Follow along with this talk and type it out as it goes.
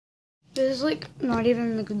This is like not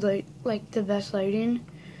even the good light, like the best lighting.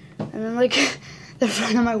 And then like the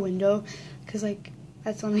front of my window, cause like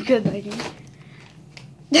that's only good lighting.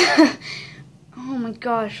 Oh my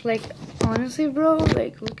gosh, like honestly, bro,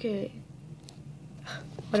 like look at it.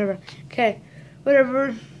 Whatever. Okay,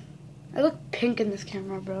 whatever. I look pink in this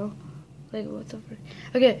camera, bro. Like what the frick?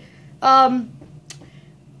 Okay. I'm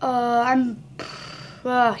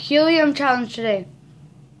Helium challenge today.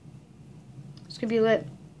 It's gonna be lit.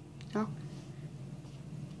 No?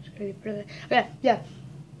 It's gonna be pretty lit. Okay, yeah.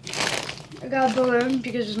 I got a balloon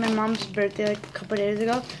because it was my mom's birthday like a couple days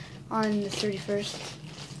ago on the 31st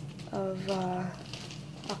of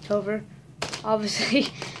October. Obviously.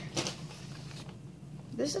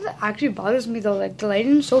 This actually bothers me though, like the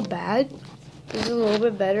lighting's so bad. This is a little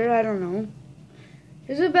bit better, I don't know.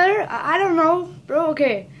 Is it better? I don't know, bro,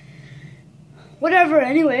 okay. Whatever,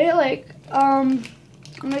 anyway, like, I'm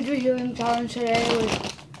gonna do a Helium challenge today with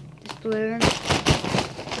this balloon.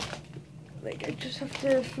 Like, I just have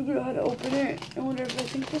to figure out how to open it. I wonder if I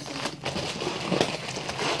think this is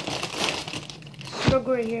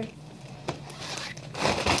struggle right here.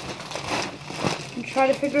 And try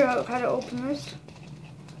to figure out how to open this.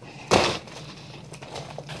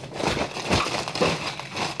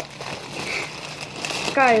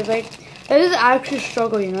 Guys, like, this is actually a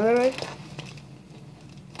struggle, you know that, right?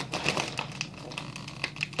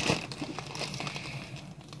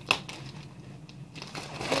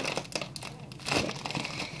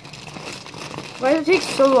 Why does it take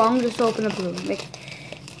so long just to open a balloon? Like,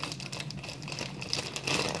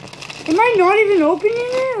 am I not even opening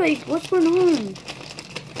it? Like, what's going on?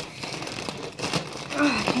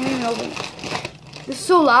 Ugh, I can't even open it. This is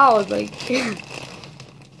so loud, like.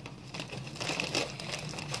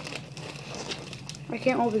 I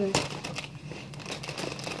can't open it.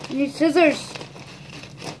 I need scissors.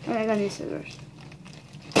 Oh, I need scissors.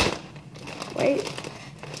 Wait.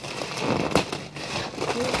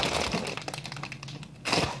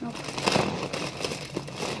 Nope.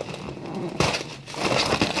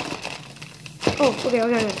 Oh,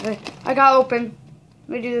 okay. I got open. Let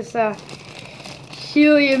me do this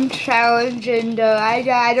Helium challenge, and I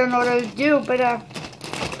don't know what to do, but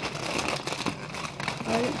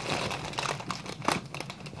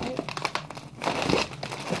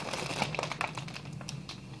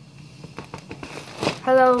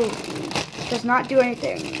hello. Does not do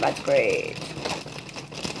anything. That's great.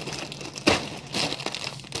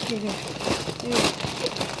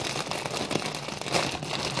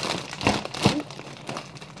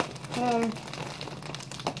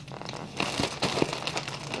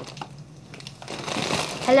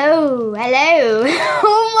 Hello.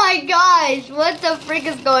 Oh my gosh, what the frick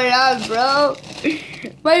is going on, bro?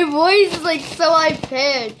 My voice is like so high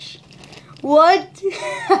pitched. What?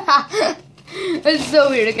 That's so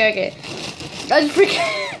weird. Okay. That's freaking.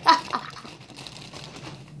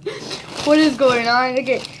 What is going on?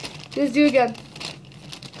 Okay, let's do it again.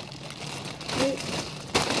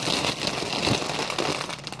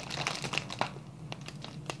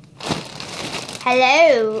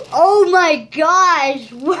 Hello. Oh my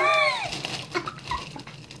gosh. What?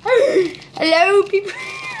 Hello, people.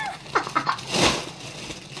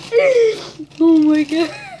 Oh my god.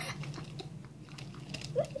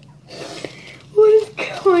 What is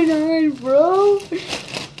going on, bro?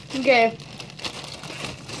 Okay.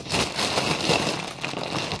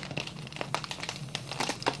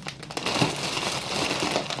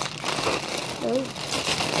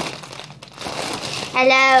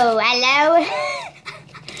 Hello.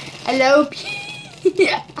 Hello.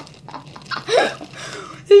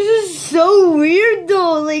 This is so weird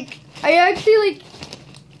though. Like, I actually like.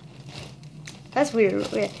 That's weird.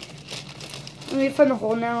 Okay. Let me find the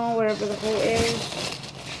hole now, wherever the hole is.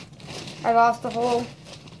 I lost the hole.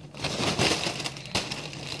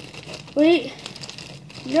 Wait.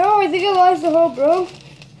 No, I think I lost the hole, bro.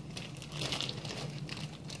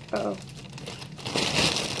 Uh-oh.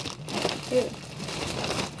 Here.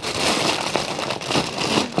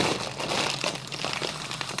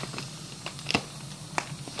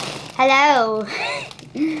 Hello.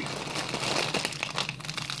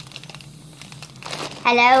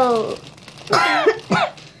 Hello.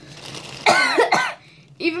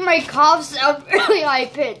 Even my coughs sound really high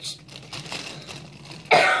pitched.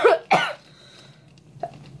 I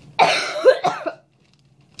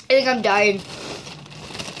think I'm dying.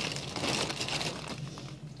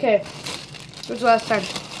 Okay, what's the last time?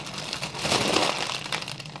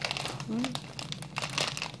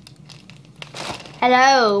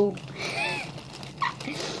 Hello.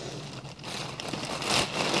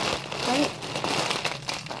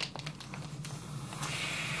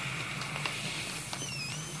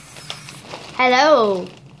 Hello.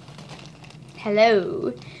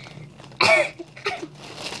 Hello.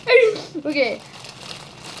 Okay.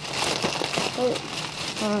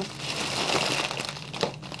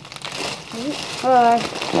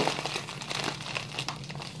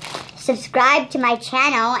 Subscribe to my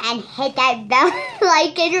channel and hit that bell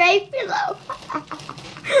icon right below.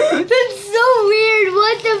 That's so weird.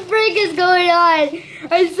 What the frick is going on?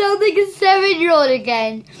 I sound like a 7-year-old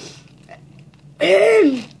again.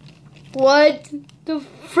 What the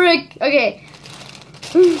frick? Okay.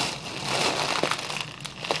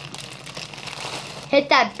 Hit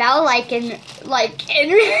that bell icon,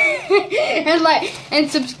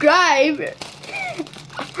 and subscribe.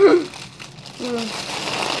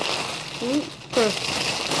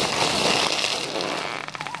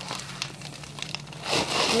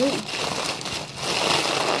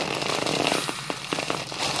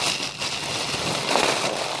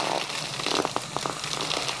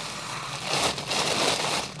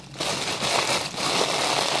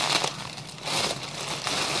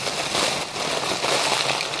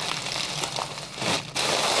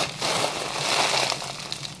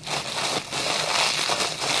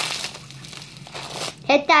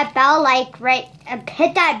 Hit that bell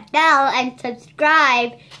hit that bell and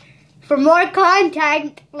subscribe for more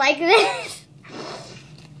content like this.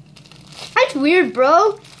 That's weird,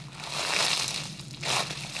 bro.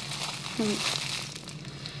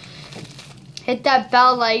 Hit that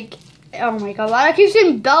bell oh my god, why do I keep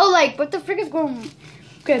saying bell what the frick is going on?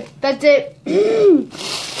 Okay, that's it.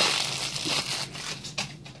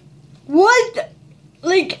 What?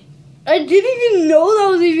 I didn't even know that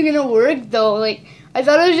was even gonna work though. I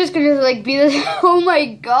thought it was just gonna be this. Oh my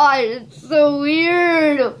god, it's so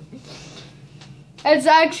weird. It's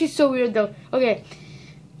actually so weird though. Okay.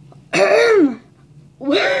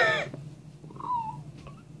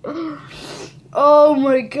 Oh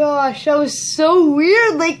my gosh, that was so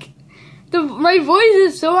weird. My voice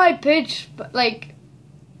is so high pitched, but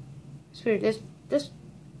it's weird. This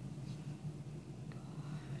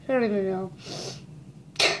I don't even know.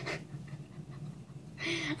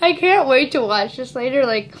 I can't wait to watch this later.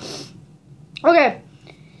 Okay.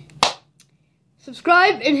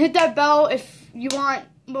 Subscribe and hit that bell if you want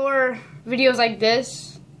more videos like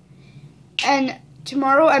this. And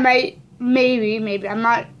tomorrow I might, maybe, I'm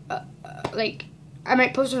not, I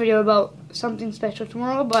might post a video about something special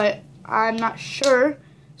tomorrow, but I'm not sure.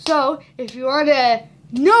 So, if you want to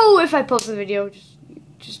know if I post a video,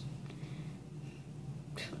 just,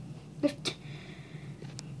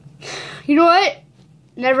 you know what?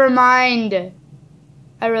 Never mind.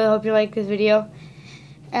 I really hope you like this video.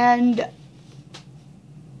 And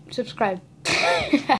subscribe.